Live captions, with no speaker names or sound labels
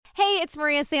it's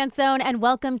Maria Sansone, and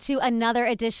welcome to another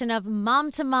edition of Mom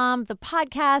to Mom, the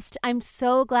podcast. I'm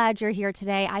so glad you're here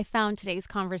today. I found today's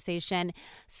conversation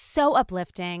so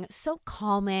uplifting, so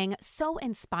calming, so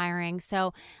inspiring.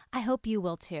 So I hope you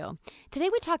will too.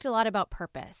 Today we talked a lot about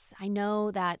purpose. I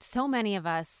know that so many of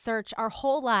us search our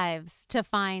whole lives to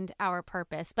find our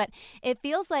purpose, but it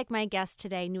feels like my guest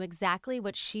today knew exactly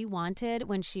what she wanted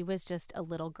when she was just a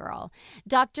little girl.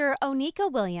 Dr.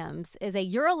 Oneeka Williams is a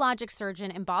urologic surgeon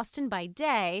in Boston by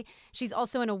day. She's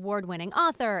also an award-winning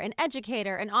author, an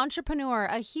educator, an entrepreneur,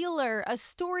 a healer, a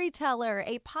storyteller,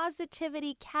 a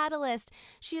positivity catalyst.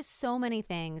 She is so many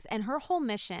things, and her whole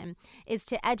mission is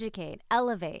to educate,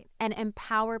 elevate, and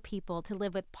empower people to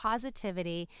live with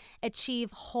positivity,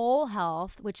 achieve whole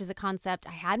health, which is a concept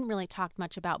I hadn't really talked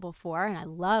much about before, and I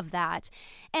love that,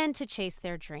 and to chase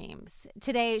their dreams.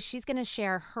 Today, she's going to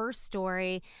share her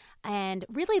story and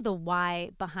really the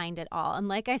why behind it all. And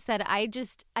like I said, I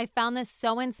found this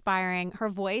so inspiring. Her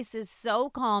voice is so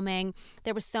calming.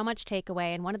 There was so much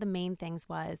takeaway. And one of the main things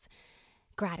was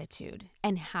gratitude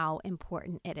and how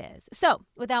important it is. So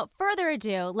without further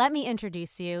ado, let me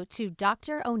introduce you to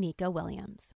Dr. Oneeka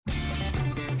Williams.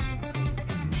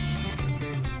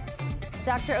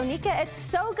 Dr. Oneeka, it's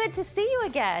so good to see you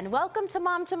again. Welcome to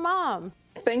Mom to Mom.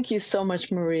 Thank you so much,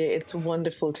 Maria. It's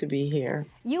wonderful to be here.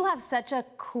 You have such a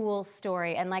cool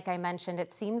story. And like I mentioned,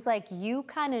 it seems like you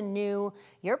kind of knew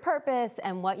your purpose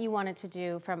and what you wanted to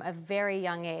do from a very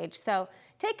young age. So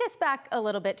take us back a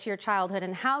little bit to your childhood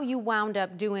and how you wound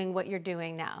up doing what you're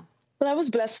doing now. Well, I was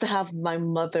blessed to have my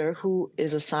mother, who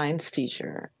is a science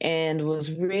teacher and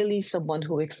was really someone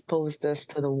who exposed us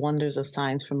to the wonders of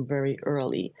science from very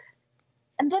early.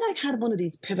 And then I had one of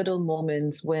these pivotal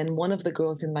moments when one of the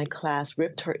girls in my class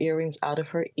ripped her earrings out of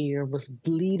her ear, was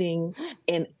bleeding,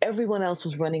 and everyone else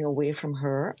was running away from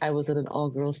her. I was at an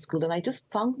all-girls school, and I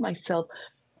just found myself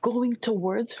going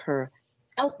towards her,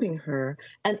 helping her.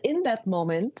 And in that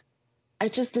moment, I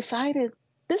just decided,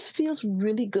 this feels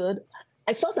really good.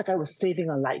 I felt like I was saving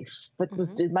a life, but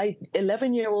was in my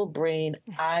 11-year-old brain,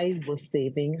 I was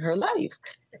saving her life.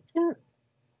 And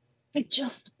it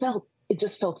just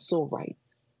felt so right.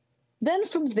 Then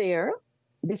from there,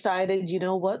 decided, you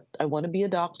know what, I want to be a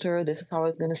doctor. This is how I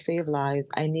was going to save lives.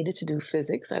 I needed to do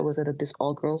physics. I was at this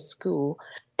all-girls school,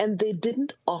 and they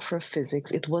didn't offer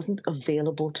physics. It wasn't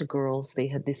available to girls. They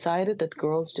had decided that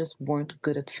girls just weren't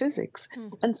good at physics.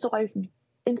 And so I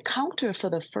encountered for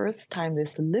the first time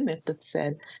this limit that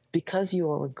said, because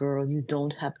you are a girl, you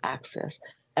don't have access.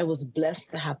 I was blessed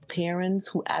to have parents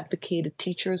who advocated,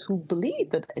 teachers who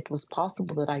believed that it was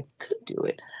possible that I could do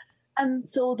it. And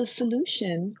so the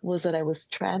solution was that I was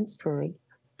transferred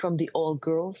from the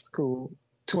all-girls school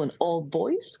to an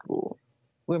all-boys school,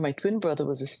 where my twin brother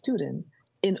was a student,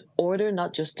 in order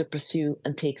not just to pursue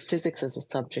and take physics as a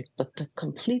subject, but to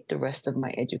complete the rest of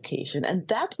my education. And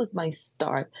that was my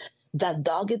start, that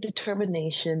dogged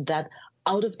determination, that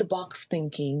out-of-the-box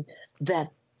thinking,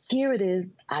 that here it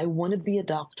is, I want to be a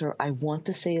doctor, I want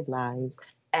to save lives.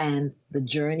 And the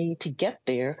journey to get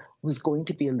there was going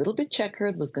to be a little bit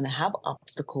checkered, was going to have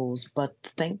obstacles, but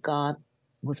thank God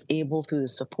was able, through the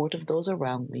support of those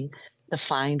around me, to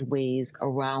find ways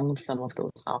around some of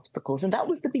those obstacles. And that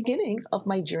was the beginning of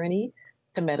my journey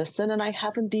to medicine, and I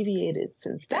haven't deviated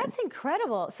since then. That's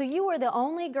incredible. So you were the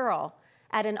only girl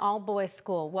at an all-boys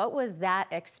school. What was that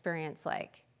experience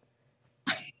like?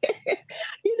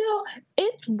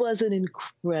 It was an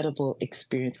incredible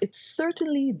experience. It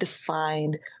certainly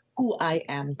defined who I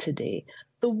am today.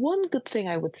 The one good thing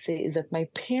I would say is that my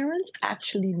parents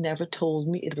actually never told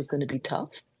me it was going to be tough.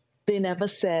 They never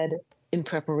said in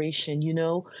preparation,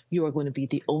 you are going to be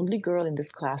the only girl in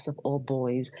this class of all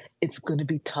boys. It's going to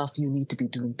be tough. You need to be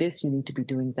doing this. You need to be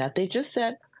doing that. They just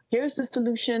said, here's the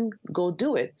solution. Go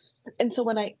do it. And so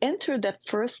when I entered that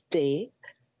first day,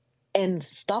 and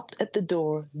stopped at the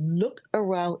door, looked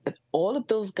around at all of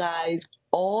those guys,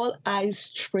 all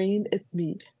eyes trained at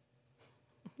me.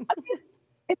 I mean,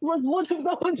 it was one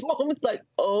of those moments like,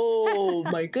 oh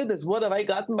my goodness, what have I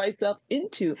gotten myself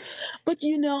into? But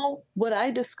what I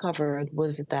discovered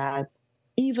was that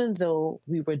even though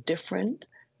we were different,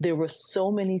 there were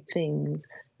so many things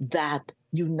that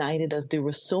united us. There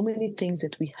were so many things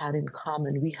that we had in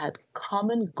common. We had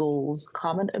common goals,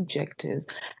 common objectives.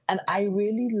 And I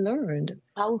really learned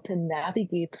how to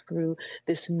navigate through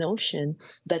this notion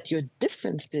that your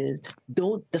differences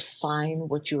don't define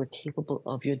what you are capable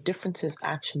of. Your differences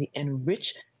actually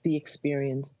enrich the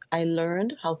experience. I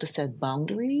learned how to set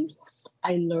boundaries.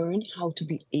 I learned how to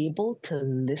be able to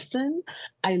listen.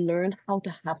 I learned how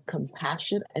to have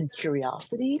compassion and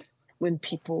curiosity when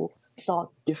people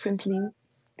thought differently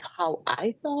to how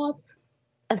I thought.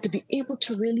 and to be able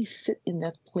to really sit in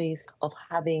that place of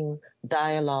having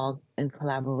dialogue and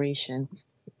collaboration.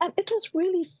 And it was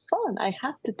really fun, I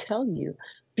have to tell you.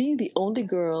 Being the only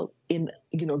girl in,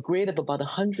 a grade of about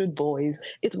 100 boys,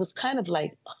 it was kind of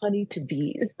like honey to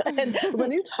bees. And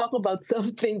when you talk about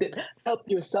something that helped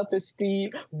your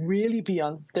self-esteem really be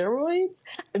on steroids,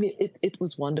 I mean, it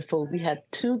was wonderful. We had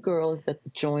two girls that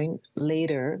joined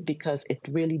later because it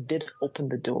really did open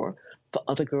the door for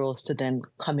other girls to then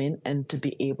come in and to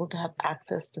be able to have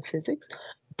access to physics.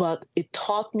 But it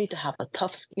taught me to have a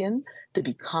tough skin, to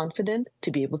be confident,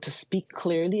 to be able to speak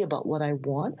clearly about what I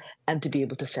want, and to be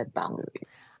able to set boundaries.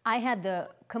 I had the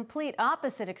complete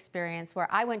opposite experience where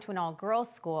I went to an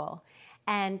all-girls school,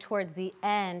 and towards the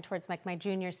end, towards like my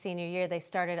junior, senior year, they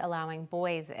started allowing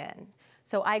boys in.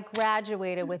 So I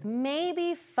graduated with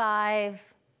maybe 5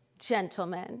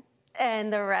 gentlemen,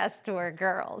 and the rest were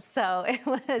girls. So it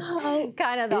was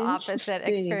kind of the opposite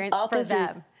experience for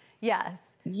them. Yes.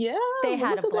 Yeah, they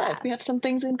had a look at blast. that. We have some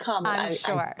things in common. I'm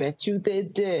sure. I bet you they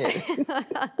did.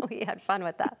 We had fun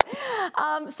with that.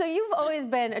 So you've always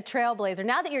been a trailblazer.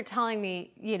 Now that you're telling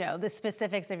me, the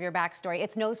specifics of your backstory,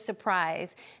 it's no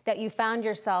surprise that you found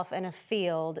yourself in a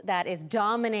field that is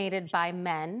dominated by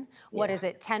men. What is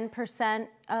it, 10%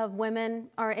 of women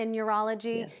are in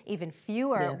urology? Yes. Even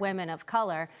fewer women of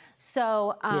color.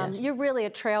 So you're really a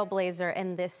trailblazer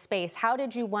in this space. How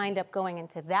did you wind up going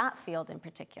into that field in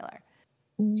particular?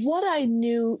 What I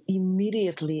knew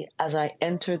immediately as I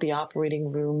entered the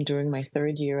operating room during my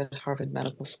 3rd year at Harvard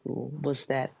Medical School was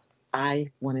that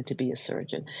I wanted to be a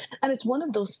surgeon. And it's one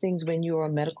of those things when you're a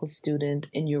medical student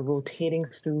and you're rotating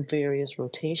through various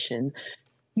rotations,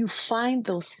 you find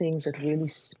those things that really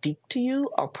speak to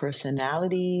you. Our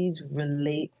personalities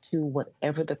relate to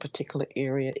whatever the particular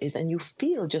area is, and you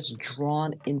feel just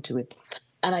drawn into it.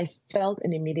 And I felt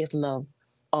an immediate love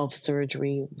of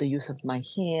surgery, the use of my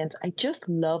hands. I just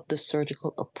love the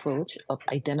surgical approach of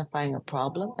identifying a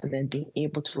problem and then being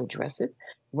able to address it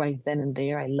right then and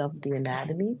there. I love the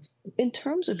anatomy. In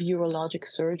terms of urologic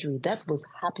surgery, that was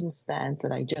happenstance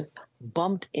that I just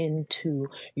bumped into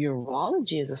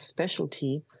urology as a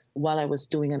specialty while I was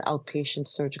doing an outpatient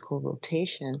surgical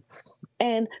rotation.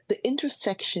 And the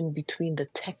intersection between the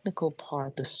technical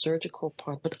part, the surgical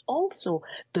part, but also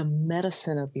the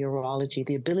medicine of urology,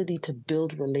 the ability to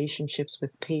build relationships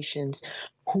with patients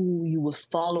who you will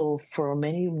follow for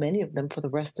many of them for the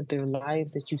rest of their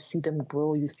lives, that you see them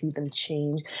grow, you see them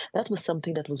change. That was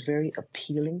something that was very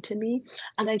appealing to me.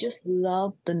 And I just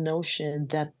love the notion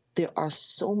that there are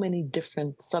so many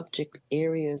different subject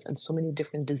areas and so many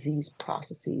different disease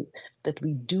processes that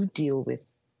we do deal with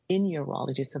in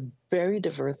urology. It's a very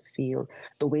diverse field.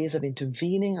 The ways of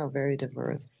intervening are very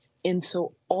diverse. And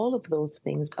so all of those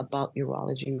things about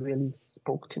urology really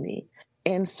spoke to me.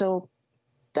 And so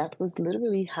that was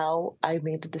literally how I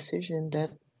made the decision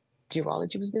that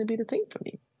urology was going to be the thing for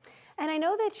me. And I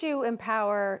know that you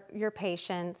empower your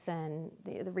patients and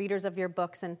the readers of your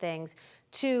books and things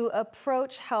to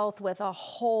approach health with a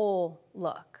whole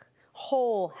look,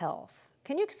 whole health.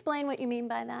 Can you explain what you mean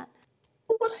by that?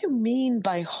 What I mean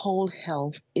by whole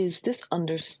health is this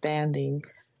understanding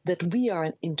that we are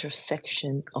an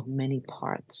intersection of many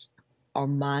parts. Our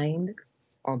mind,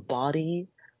 our body,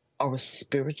 our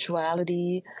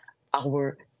spirituality,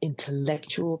 our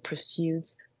intellectual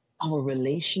pursuits, our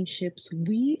relationships.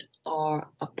 We are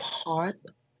a part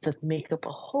that make up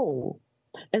a whole.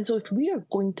 And so if we are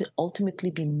going to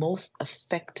ultimately be most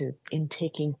effective in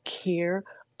taking care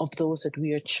of those that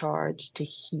we are charged to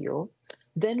heal,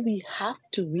 then we have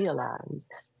to realize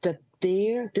that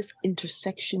this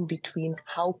intersection between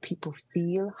how people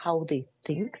feel, how they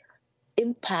think,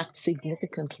 impacts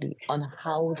significantly on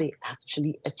how they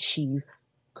actually achieve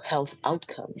health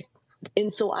outcomes.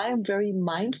 And so I am very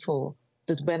mindful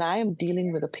that when I am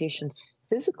dealing with a patient's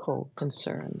physical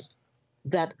concerns,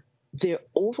 that their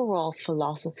overall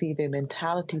philosophy, their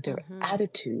mentality, their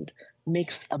attitude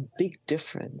makes a big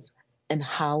difference in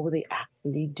how they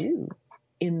actually do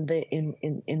in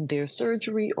their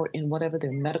surgery or in whatever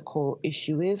their medical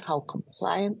issue is, how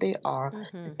compliant they are.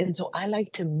 And so I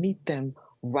like to meet them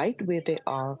right where they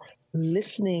are,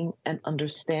 listening and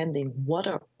understanding what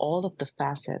are all of the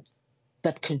facets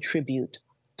that contribute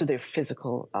to their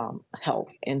physical health.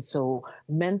 And so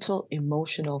mental,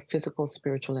 emotional, physical,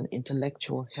 spiritual, and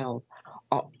intellectual health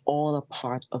are all a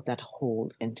part of that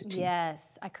whole entity.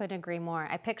 Yes, I couldn't agree more.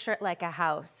 I picture it like a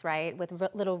house, right, with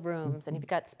little rooms, and you've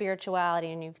got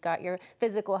spirituality, and you've got your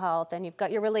physical health, and you've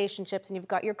got your relationships, and you've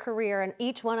got your career, and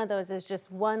each one of those is just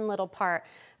one little part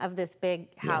of this big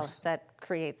house that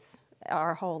creates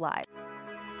our whole life.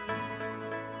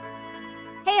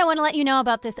 Hey I want to let you know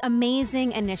about this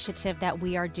amazing initiative that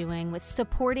we are doing with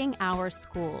supporting our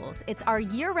schools. It's our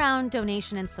year-round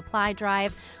donation and supply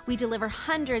drive. We deliver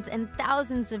hundreds and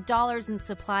thousands of dollars in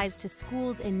supplies to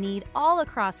schools in need all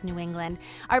across New England.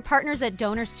 Our partners at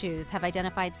Donors Choose have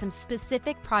identified some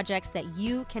specific projects that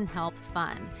you can help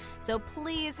fund. So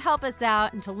please help us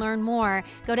out, and to learn more,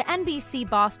 go to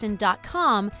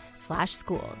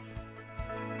nbcboston.com/schools.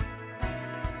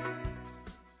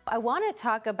 I want to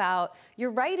talk about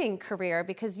your writing career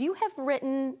because you have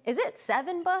written, is it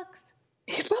 7 books?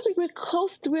 Probably we're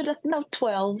now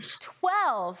 12.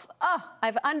 12. Oh,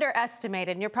 I've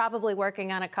underestimated. And you're probably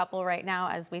working on a couple right now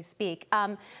as we speak. I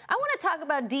want to talk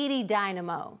about Dee Dee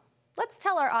Dynamo. Let's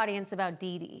tell our audience about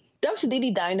Dee Dee. Dr. Dee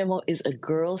Dee Dynamo is a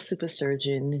girl super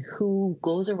surgeon who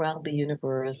goes around the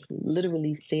universe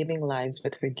literally saving lives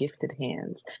with her gifted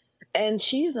hands. And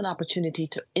she is an opportunity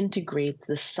to integrate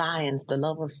the science, the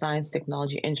love of science,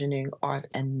 technology, engineering, art,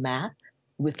 and math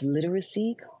with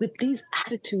literacy, with these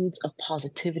attitudes of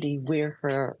positivity where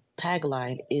her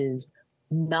tagline is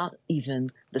not even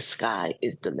the sky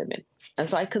is the limit. And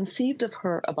so I conceived of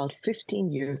her about 15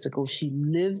 years ago. She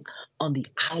lives on the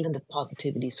island of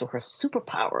positivity. So her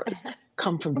superpowers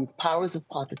come from these powers of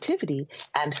positivity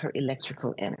and her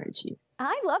electrical energy.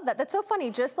 I love that. That's so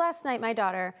funny. Just last night, my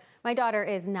daughter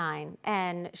is 9,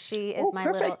 and she is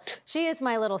she is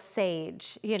my little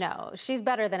sage. You know, she's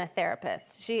better than a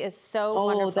therapist. She is so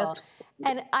wonderful.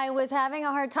 And I was having a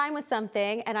hard time with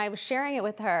something, and I was sharing it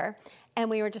with her, and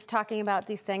we were just talking about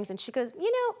these things, and she goes,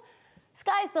 you know,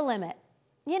 sky's the limit.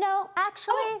 You know,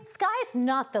 actually, sky's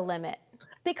not the limit,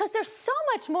 because there's so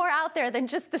much more out there than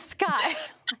just the sky.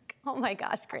 Like, oh my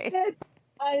gosh, Grace.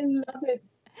 I love it.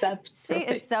 That's perfect.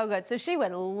 She is so good. So she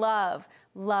would love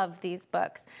these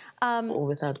books.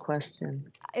 Without question.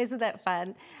 Isn't that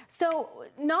fun? So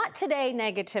Not Today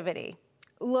Negativity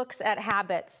looks at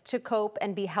habits to cope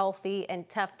and be healthy in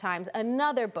tough times.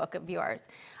 Another book of yours.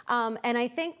 And I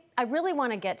think I really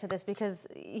want to get to this because,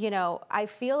 you know, I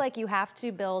feel like you have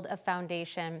to build a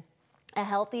foundation, a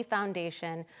healthy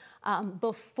foundation,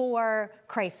 before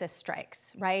crisis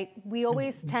strikes, right? We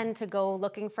always tend to go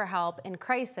looking for help in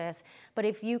crisis, but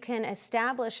if you can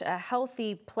establish a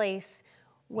healthy place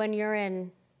when you're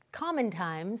in common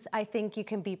times, I think you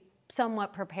can be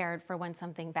somewhat prepared for when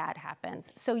something bad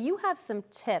happens. So you have some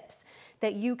tips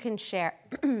that you can share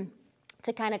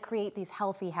to kind of create these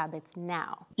healthy habits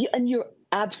now. Yeah, and you're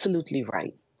absolutely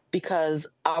right, because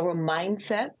our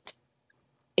mindset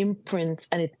imprints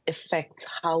and it affects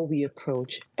how we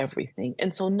approach everything.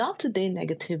 And so Not Today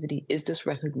Negativity is this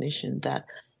recognition that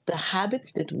the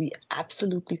habits that we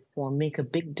absolutely form make a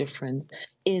big difference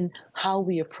in how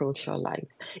we approach our life.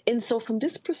 And so from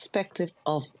this perspective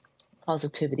of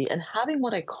positivity and having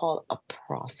what I call a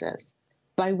process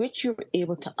by which you're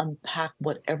able to unpack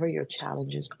whatever your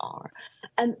challenges are.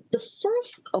 And the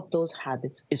first of those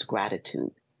habits is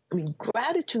gratitude. I mean,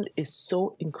 gratitude is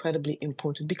so incredibly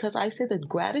important because I say that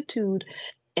gratitude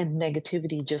and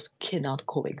negativity just cannot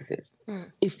coexist.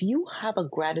 If you have a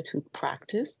gratitude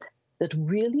practice that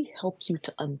really helps you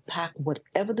to unpack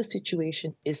whatever the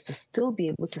situation is to still be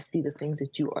able to see the things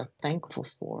that you are thankful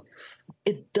for,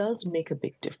 it does make a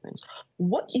big difference.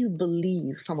 What you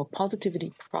believe from a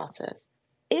positivity process,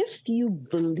 if you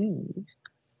believe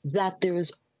that there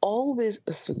is always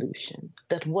a solution,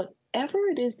 that whatever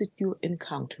it is that you're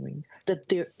encountering, that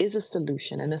there is a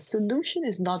solution. And a solution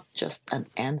is not just an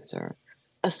answer.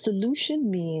 A solution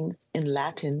means, in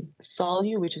Latin,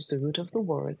 solu, which is the root of the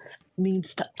word,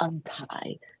 means to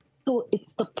untie. So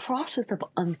it's the process of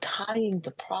untying the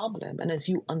problem. And as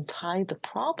you untie the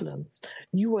problem,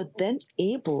 you are then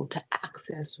able to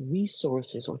access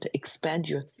resources or to expand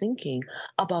your thinking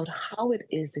about how it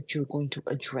is that you're going to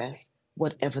address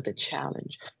whatever the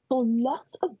challenge. So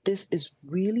lots of this is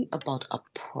really about a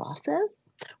process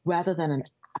rather than an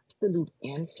absolute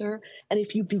answer. And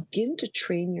if you begin to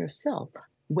train yourself,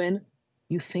 when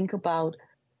you think about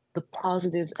the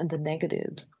positives and the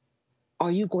negatives,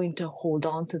 are you going to hold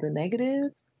on to the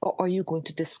negatives or are you going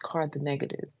to discard the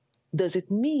negatives? Does it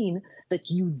mean that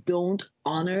you don't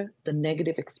honor the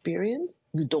negative experience?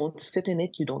 You don't sit in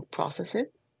it, you don't process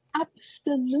it?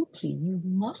 Absolutely, you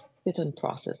must sit and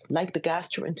process, like the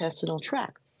gastrointestinal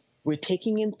tract. We're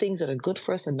taking in things that are good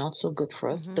for us and not so good for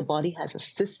us. The body has a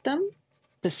system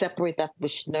to separate that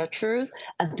which nurtures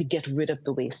and to get rid of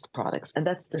the waste products. And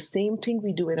that's the same thing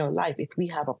we do in our life. If we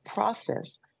have a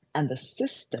process and a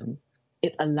system,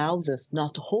 it allows us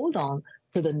not to hold on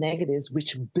to the negatives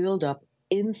which build up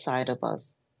inside of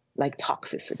us like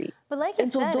toxicity. But like you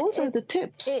said, those are the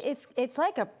tips. It's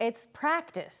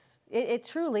practice. It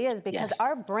truly is, because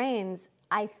our brains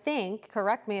I think,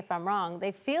 correct me if I'm wrong,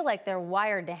 they feel like they're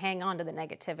wired to hang on to the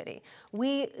negativity.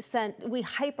 We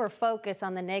hyper focus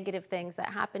on the negative things that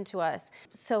happen to us.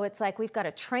 So it's like we've got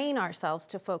to train ourselves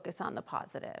to focus on the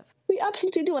positive. We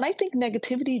absolutely do. And I think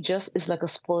negativity just is like a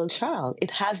spoiled child.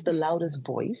 It has the loudest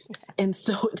voice, and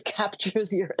so it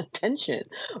captures your attention.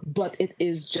 But it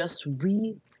is just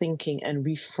rethinking and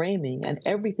reframing, and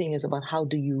everything is about how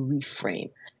do you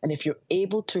reframe. And if you're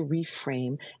able to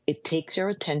reframe, it takes your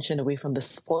attention away from the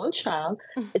spoiled child.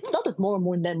 It's not that more and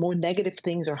more, more negative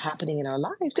things are happening in our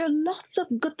lives. There are lots of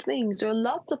good things. There are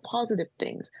lots of positive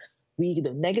things.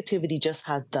 The negativity just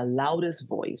has the loudest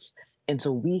voice. And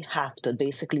so we have to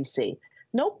basically say,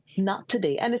 nope, not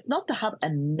today. And it's not to have a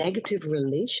negative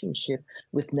relationship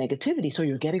with negativity. So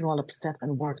you're getting all upset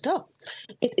and worked up.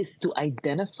 It is to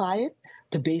identify it,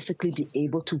 to basically be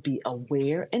able to be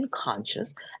aware and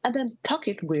conscious, and then tuck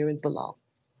it where it belongs.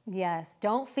 Yes.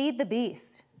 Don't feed the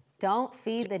beast. Don't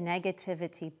feed the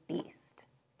negativity beast.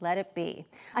 Let it be.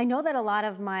 I know that a lot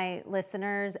of my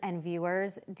listeners and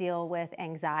viewers deal with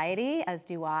anxiety, as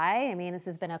do I. I mean, this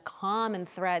has been a common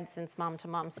thread since Mom to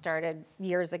Mom started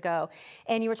years ago.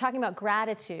 And you were talking about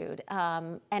gratitude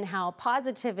and how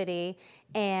positivity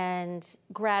and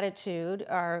gratitude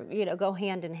are, go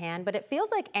hand in hand. But it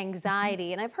feels like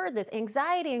anxiety, and I've heard this,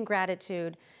 anxiety and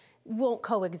gratitude won't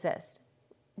coexist.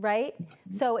 Right?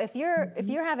 So if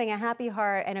you're having a happy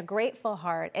heart and a grateful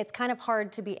heart, it's kind of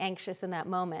hard to be anxious in that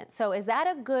moment. So is that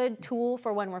a good tool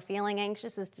for when we're feeling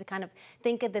anxious, is to kind of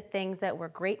think of the things that we're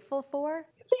grateful for?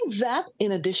 I think that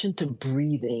in addition to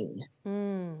breathing.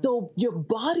 So your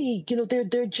body,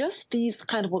 they're just these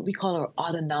kind of what we call our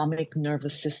autonomic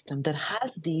nervous system that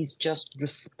has these just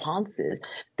responses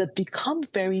that become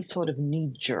very sort of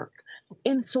knee jerk.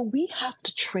 And so we have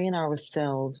to train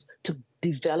ourselves to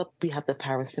develop. We have the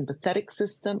parasympathetic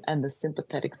system and the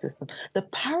sympathetic system. The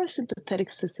parasympathetic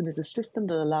system is a system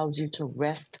that allows you to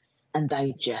rest and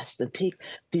digest and take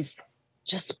these,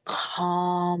 just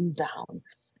calm down.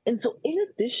 And so, in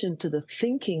addition to the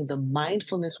thinking, the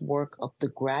mindfulness work of the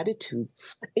gratitude,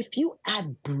 if you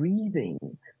add breathing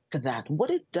to that, what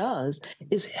it does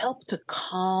is help to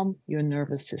calm your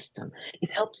nervous system.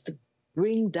 It helps to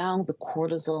bring down the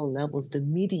cortisol levels, the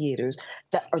mediators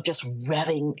that are just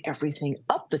revving everything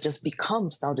up, that just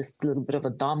becomes now this little bit of a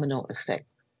domino effect.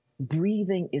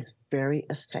 Breathing is very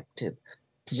effective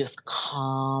to just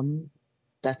calm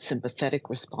that sympathetic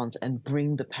response and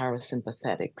bring the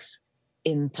parasympathetics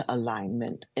into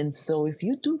alignment. And so if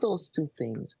you do those two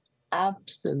things,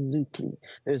 absolutely,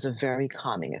 there's a very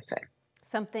calming effect.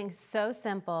 Something so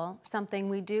simple, something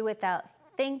we do without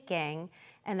thinking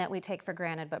and that we take for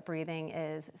granted, but breathing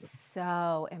is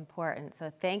so important.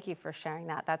 So thank you for sharing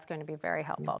that. That's going to be very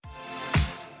helpful.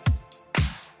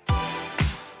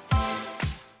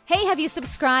 Hey, have you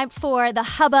subscribed for the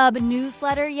Hubbub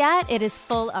newsletter yet? It is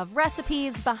full of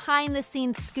recipes,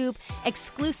 behind-the-scenes scoop,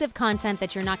 exclusive content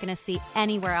that you're not going to see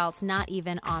anywhere else, not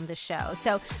even on the show.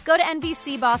 So go to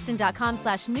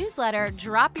nbcboston.com/newsletter,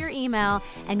 drop your email,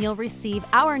 and you'll receive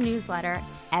our newsletter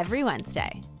every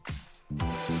Wednesday.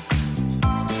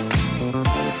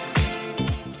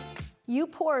 You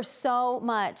pour so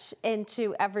much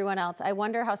into everyone else. I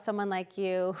wonder how someone like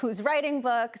you, who's writing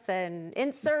books and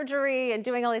in surgery and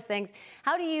doing all these things,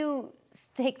 how do you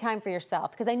take time for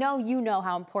yourself? Because I know you know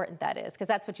how important that is, because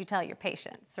that's what you tell your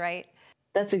patients, right?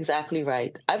 That's exactly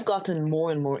right. I've gotten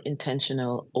more and more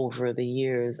intentional over the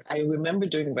years. I remember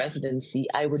during residency,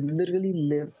 I would literally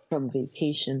live from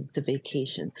vacation to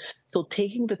vacation. So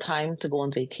taking the time to go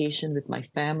on vacation with my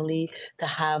family, to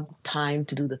have time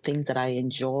to do the things that I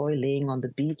enjoy, laying on the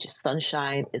beach,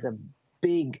 sunshine is a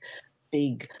big,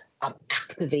 big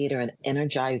activator and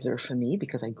energizer for me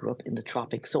because I grew up in the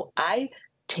tropics. So I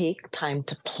take time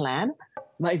to plan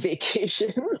my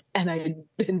vacations and I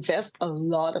invest a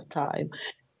lot of time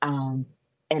and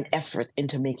effort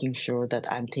into making sure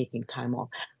that I'm taking time off.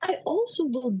 I also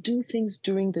will do things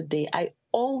during the day. I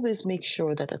always make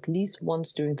sure that at least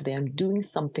once during the day, I'm doing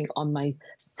something on my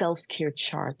self-care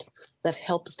chart that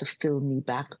helps to fill me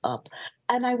back up.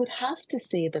 And I would have to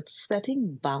say that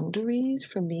setting boundaries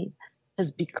for me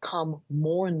has become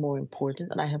more and more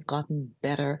important, and I have gotten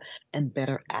better and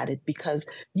better at it because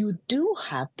you do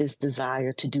have this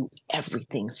desire to do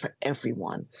everything for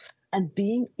everyone. And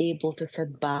being able to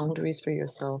set boundaries for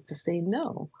yourself to say,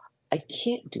 no, I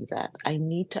can't do that. I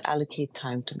need to allocate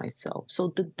time to myself. So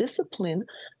the discipline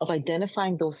of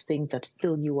identifying those things that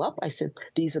fill you up, I said,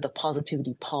 these are the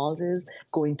positivity pauses,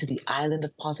 going to the island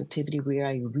of positivity where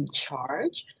I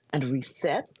recharge and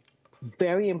reset.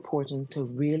 Very important to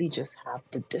really just have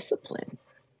the discipline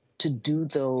to do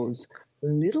those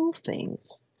little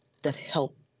things that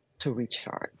help to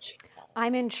recharge.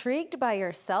 I'm intrigued by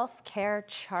your self-care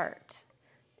chart.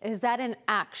 Is that an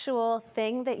actual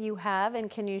thing that you have? And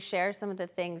can you share some of the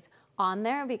things on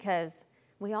there? Because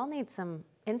we all need some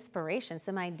inspiration,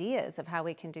 some ideas of how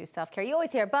we can do self-care. You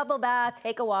always hear bubble bath,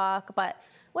 take a walk, but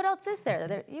what else is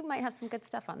there? You might have some good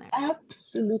stuff on there.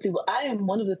 Absolutely. Well,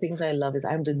 one of the things I love is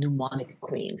I'm the mnemonic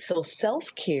queen. So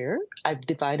self-care, I've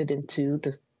divided into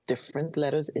the different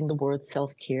letters in the word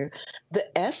self-care.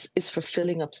 The S is for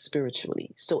filling up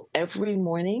spiritually. So every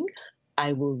morning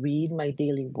I will read my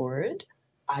daily word.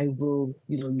 I will,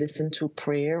 listen to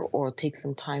prayer or take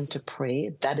some time to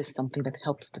pray. That is something that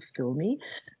helps to fill me.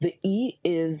 The E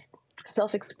is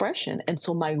self-expression. And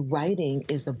so my writing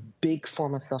is a big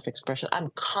form of self-expression.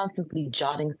 I'm constantly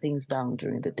jotting things down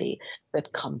during the day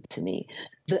that come to me.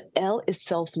 The L is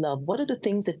self-love. What are the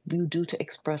things that you do to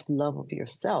express love of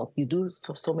yourself? You do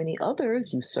for so many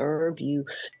others. You serve, you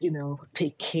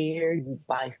take care, you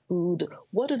buy food.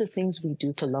 What are the things we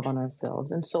do to love on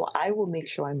ourselves? And so I will make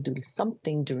sure I'm doing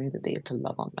something during the day to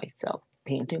love on myself.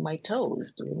 Painting my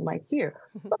toes, doing my hair,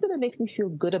 something that makes me feel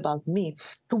good about me,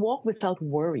 to walk without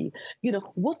worry.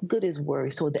 What good is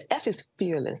worry? So the F is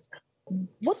fearless.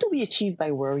 What do we achieve by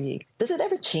worrying? Does it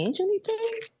ever change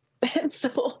anything? And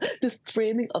so this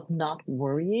framing of not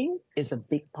worrying is a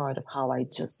big part of how I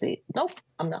just say, nope,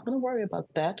 I'm not going to worry about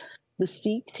that. The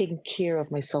C, taking care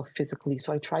of myself physically.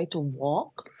 So I try to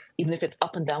walk, even if it's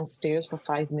up and down stairs for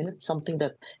 5 minutes, something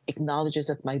that acknowledges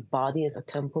that my body as a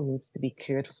temple needs to be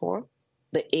cared for.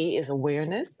 The A is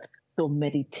awareness. So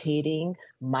meditating,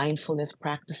 mindfulness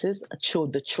practices.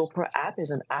 The Chopra app is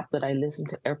an app that I listen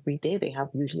to every day. They have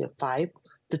usually a 5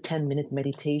 to 10 minute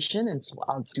meditation. And so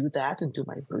I'll do that and do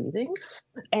my breathing.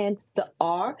 And the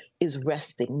R is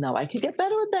resting. Now I could get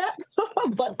better at that,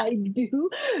 but I do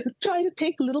try to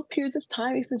take little periods of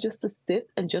time just to sit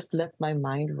and just let my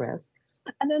mind rest.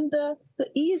 And then the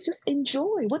E is just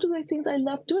enjoy. What are the things I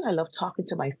love doing? I love talking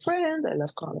to my friends. I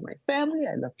love calling my family.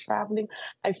 I love traveling.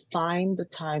 I find the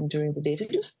time during the day to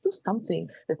just do something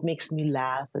that makes me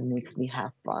laugh and makes me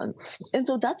have fun. And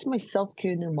so that's my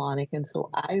self-care mnemonic. And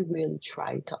so I really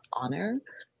try to honor,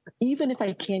 even if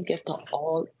I can't get to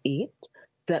all 8,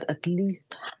 that at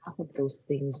least half of those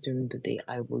things during the day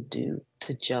I will do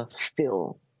to just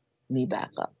fill me back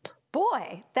up.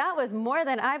 Boy, that was more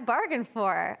than I bargained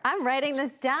for. I'm writing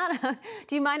this down.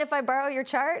 Do you mind if I borrow your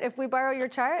chart? If we borrow your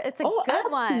chart? It's a good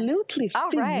one. Absolutely.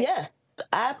 All right. Yes,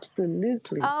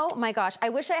 absolutely. Oh my gosh. I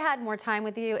wish I had more time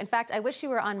with you. In fact, I wish you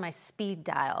were on my speed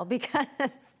dial because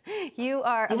you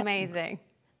are amazing.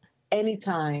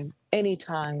 Anytime.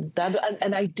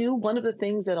 And I do, one of the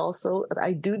things that also,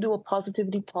 I do a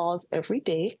positivity pause every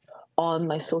day on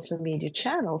my social media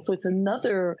channel. So it's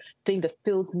another thing that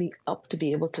fills me up to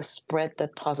be able to spread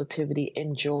that positivity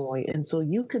and joy. And so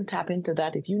you can tap into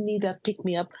that if you need that pick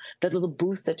me up, that little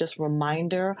boost, that just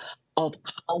reminder of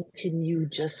how can you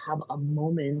just have a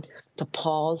moment to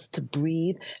pause, to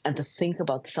breathe, and to think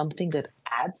about something that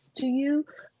adds to you.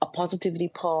 A positivity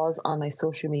pause on my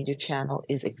social media channel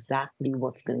is exactly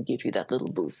what's going to give you that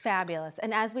little boost. Fabulous.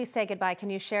 And as we say goodbye,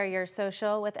 can you share your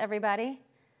social with everybody?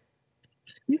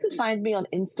 You can find me on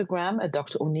Instagram at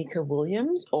Dr. Oneeka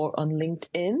Williams or on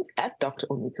LinkedIn at Dr.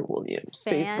 Oneeka Williams.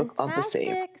 Fantastic. Facebook on the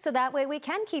same. So that way we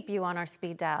can keep you on our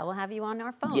speed dial. We'll have you on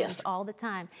our phones all the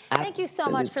time. Absolutely. Thank you so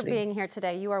much for being here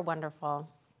today. You are wonderful.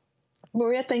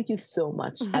 Maria, thank you so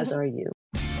much, as are you.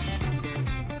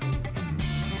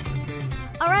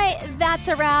 All right, that's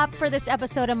a wrap for this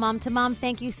episode of Mom to Mom.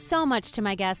 Thank you so much to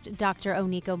my guest, Dr.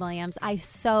 Oneeka Williams. I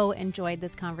so enjoyed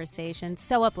this conversation.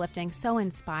 So uplifting, so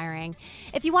inspiring.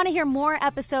 If you want to hear more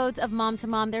episodes of Mom to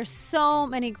Mom, there's so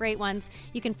many great ones.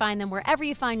 You can find them wherever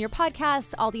you find your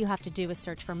podcasts. All you have to do is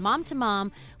search for Mom to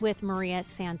Mom with Maria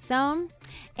Sansone.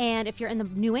 And if you're in the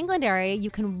New England area,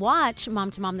 you can watch Mom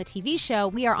to Mom, the TV show.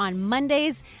 We are on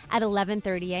Mondays at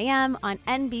 11:30 a.m. on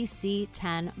NBC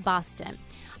 10 Boston.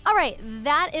 All right,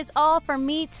 that is all for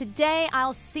me today.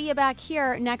 I'll see you back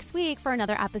here next week for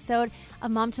another episode of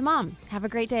Mom to Mom. Have a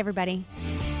great day, everybody.